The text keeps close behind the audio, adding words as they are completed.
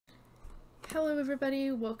Hello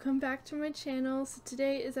everybody, welcome back to my channel. So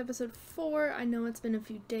today is episode 4. I know it's been a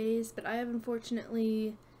few days, but I have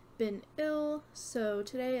unfortunately been ill, so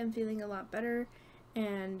today I'm feeling a lot better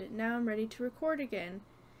and now I'm ready to record again.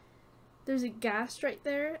 There's a ghast right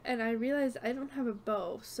there and I realized I don't have a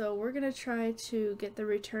bow, so we're gonna try to get the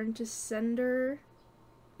return to sender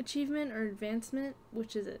achievement or advancement.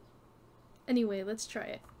 Which is it? Anyway, let's try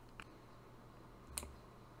it.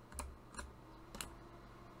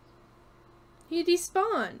 He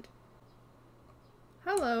despawned!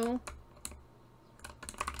 Hello.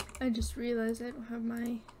 I just realized I don't have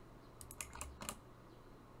my...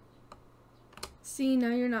 See,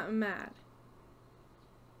 now you're not mad.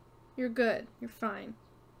 You're good. You're fine.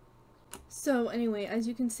 So anyway, as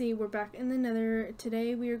you can see, we're back in the Nether.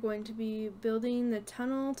 Today we are going to be building the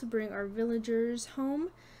tunnel to bring our villagers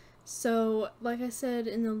home. So, like I said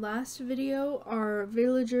in the last video, our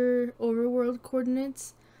villager overworld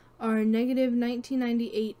coordinates are negative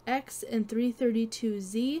 1998x and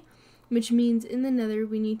 332z, which means in the Nether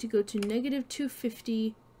we need to go to negative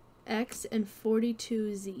 250x and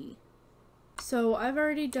 42z. So I've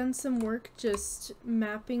already done some work just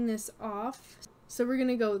mapping this off. So we're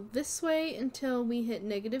gonna go this way until we hit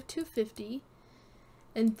negative 250,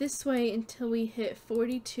 and this way until we hit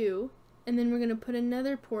 42, and then we're gonna put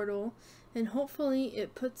another portal, and hopefully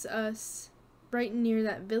it puts us right near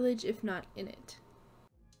that village, if not in it.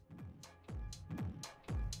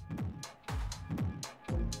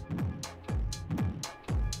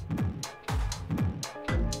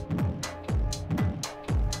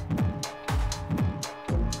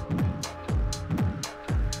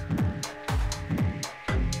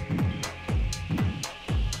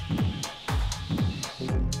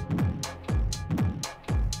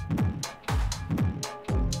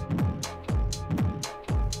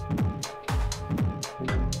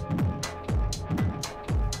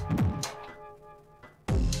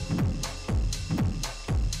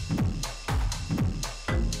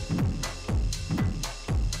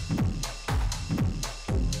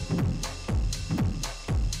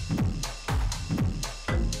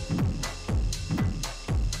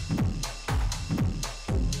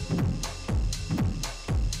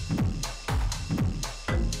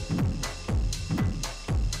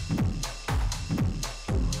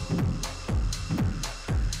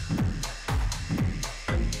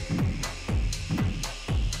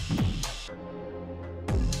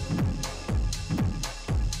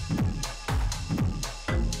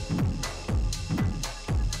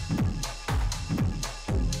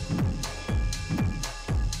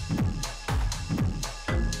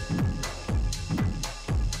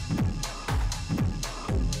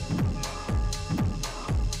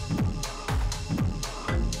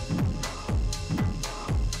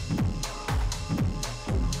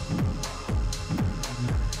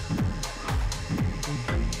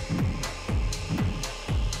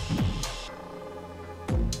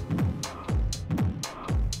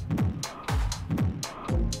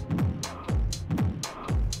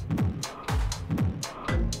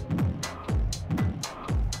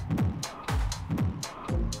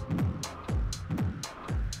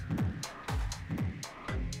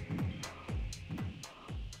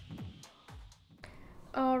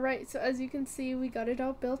 Alright, so as you can see, we got it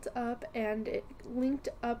all built up and it linked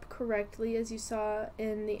up correctly, as you saw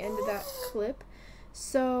in the end of that clip.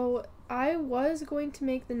 So I was going to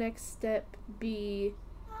make the next step be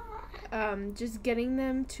just getting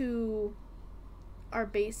them to our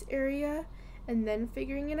base area and then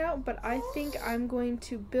figuring it out, but I think I'm going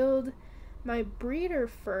to build my breeder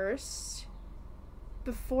first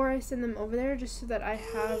before I send them over there, just so that I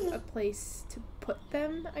have a place to put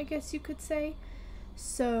them, I guess you could say.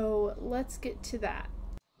 So let's get to that.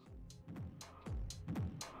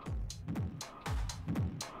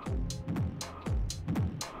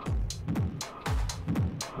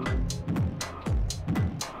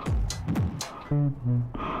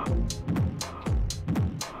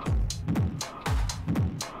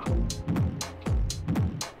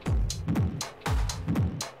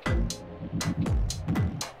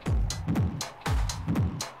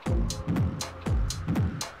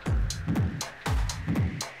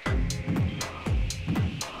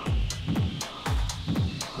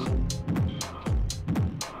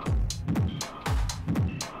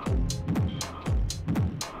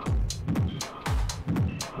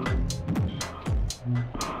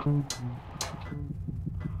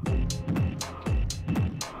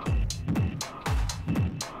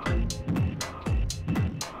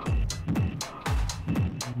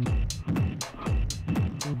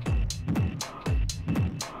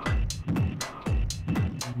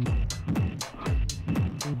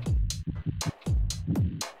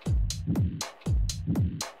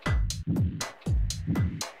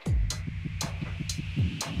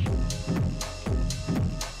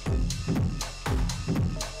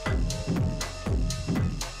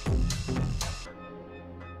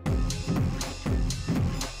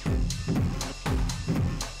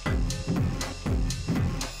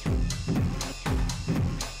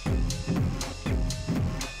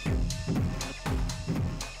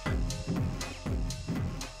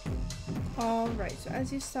 Alright, so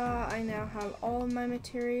as you saw, I now have all of my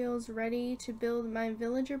materials ready to build my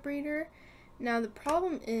villager breeder. Now the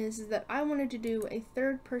problem is that I wanted to do a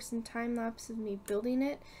third-person time-lapse of me building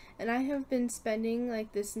it, and I have been spending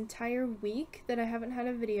like this entire week that I haven't had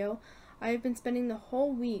a video. I have been spending the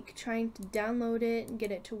whole week trying to download it and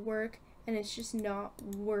get it to work, and it's just not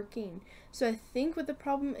working. So I think what the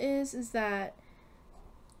problem is that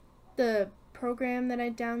the program that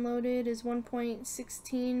I downloaded is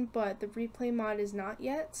 1.16, but the replay mod is not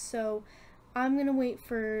yet, so I'm gonna wait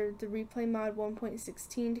for the replay mod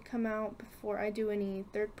 1.16 to come out before I do any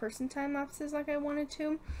third-person time lapses like I wanted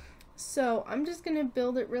to. So I'm just gonna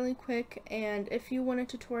build it really quick, and if you want a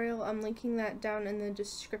tutorial, I'm linking that down in the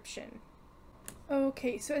description.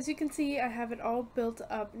 Okay, so as you can see, I have it all built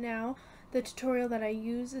up now. The tutorial that I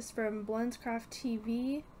use is from BlenzCraft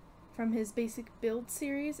TV, from his basic build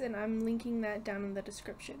series, and I'm linking that down in the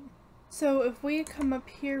description. So if we come up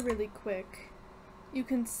here really quick, you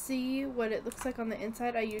can see what it looks like on the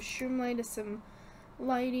inside. I use Shroomlight as some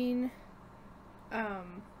lighting,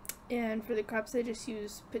 and for the crops I just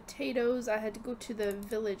use potatoes. I had to go to the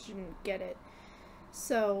village and get it.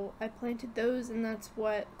 So I planted those, and that's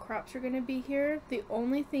what crops are going to be here. The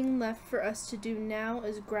only thing left for us to do now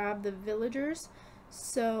is grab the villagers,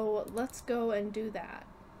 so let's go and do that.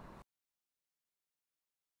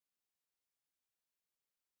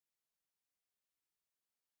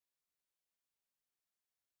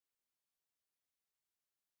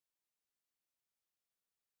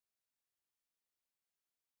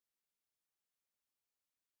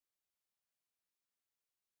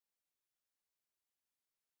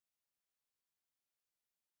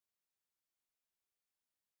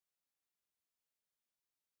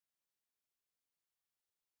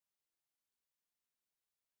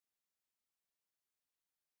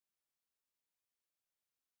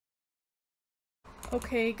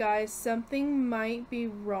 Okay guys, something might be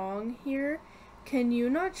wrong here. Can you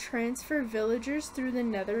not transfer villagers through the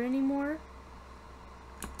nether anymore?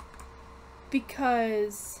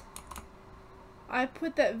 Because I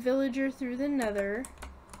put that villager through the nether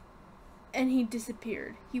and he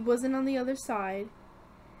disappeared. He wasn't on the other side,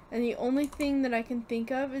 and the only thing that I can think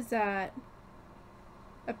of is that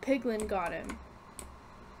a piglin got him.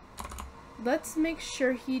 Let's make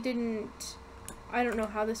sure he didn't... I don't know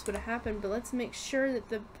how this would have happened, but let's make sure that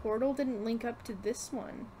the portal didn't link up to this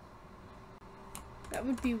one. That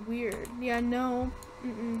would be weird. Yeah, no.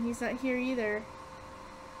 He's not here either.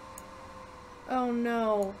 Oh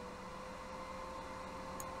no.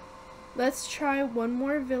 Let's try one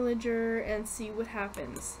more villager and see what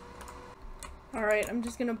happens. Alright, I'm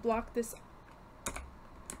just gonna block this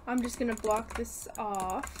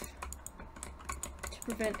off to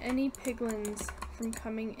prevent any piglins from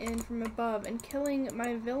coming in from above and killing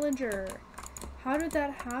my villager. How did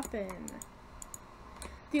that happen?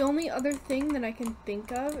 The only other thing that I can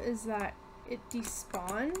think of is that it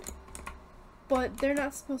despawned, but they're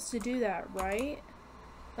not supposed to do that, right?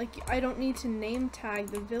 Like, I don't need to name tag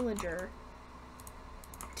the villager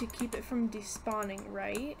to keep it from despawning,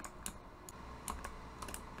 right?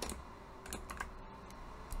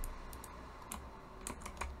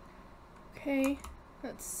 Okay,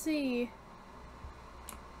 let's see.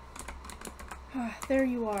 There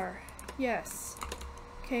you are. Yes.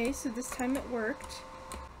 Okay, so this time it worked.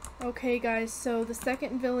 Okay guys, so the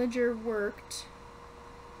second villager worked.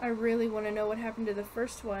 I really want to know what happened to the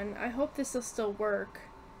first one. I hope this will still work.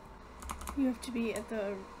 You have to be at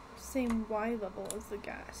the same Y level as the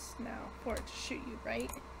gas now for it to shoot you,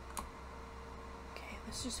 right? Okay,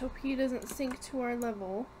 let's just hope he doesn't sink to our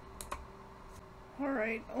level.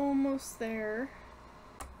 Alright, almost there.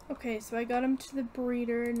 Okay, so I got him to the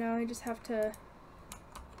breeder. Now I just have to...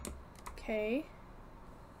 Okay.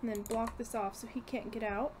 And then block this off so he can't get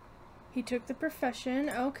out. He took the profession.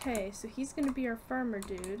 Okay, so he's gonna be our farmer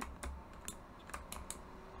dude.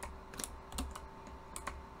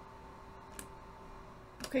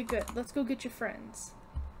 Okay, good. Let's go get your friends.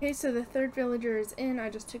 Okay, so the third villager is in. I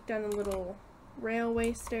just took down the little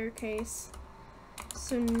railway staircase.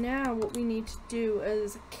 So now what we need to do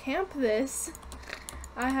is camp this.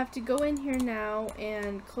 I have to go in here now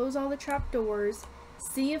and close all the trapdoors,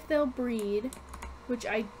 see if they'll breed, which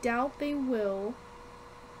I doubt they will.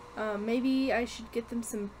 Maybe I should get them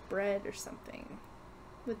some bread or something.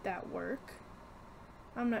 Would that work?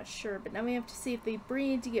 I'm not sure, but now we have to see if they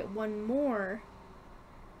breed to get one more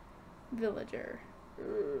villager.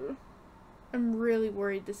 I'm really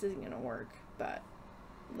worried this isn't gonna work, but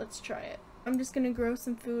let's try it. I'm just gonna grow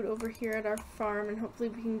some food over here at our farm, and hopefully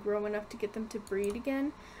we can grow enough to get them to breed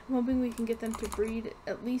again. I'm hoping we can get them to breed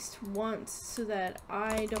at least once so that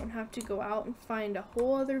I don't have to go out and find a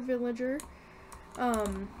whole other villager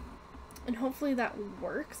And hopefully that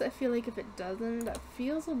works. I feel like if it doesn't, that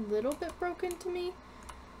feels a little bit broken to me.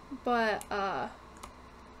 But,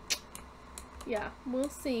 yeah, we'll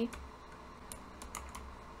see.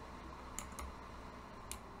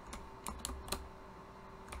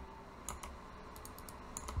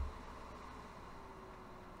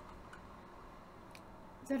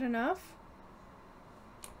 Is that enough?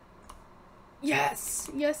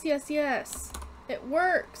 Yes! Yes, yes, yes! It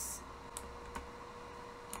works!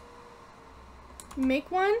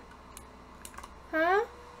 Make one? Huh?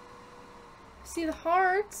 See the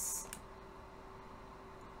hearts?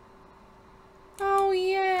 Oh,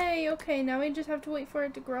 yay! Okay, now we just have to wait for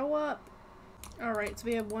it to grow up. Alright, so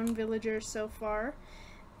we have one villager so far.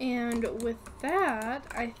 And with that,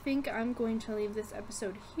 I think I'm going to leave this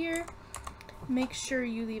episode here. Make sure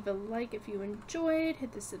you leave a like if you enjoyed.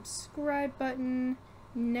 Hit the subscribe button.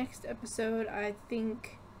 Next episode, I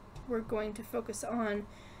think we're going to focus on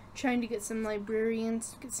trying to get some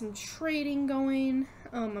librarians, get some trading going.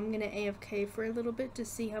 I'm gonna AFK for a little bit to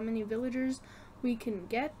see how many villagers we can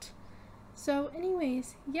get. So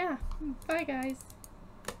anyways, yeah, bye guys.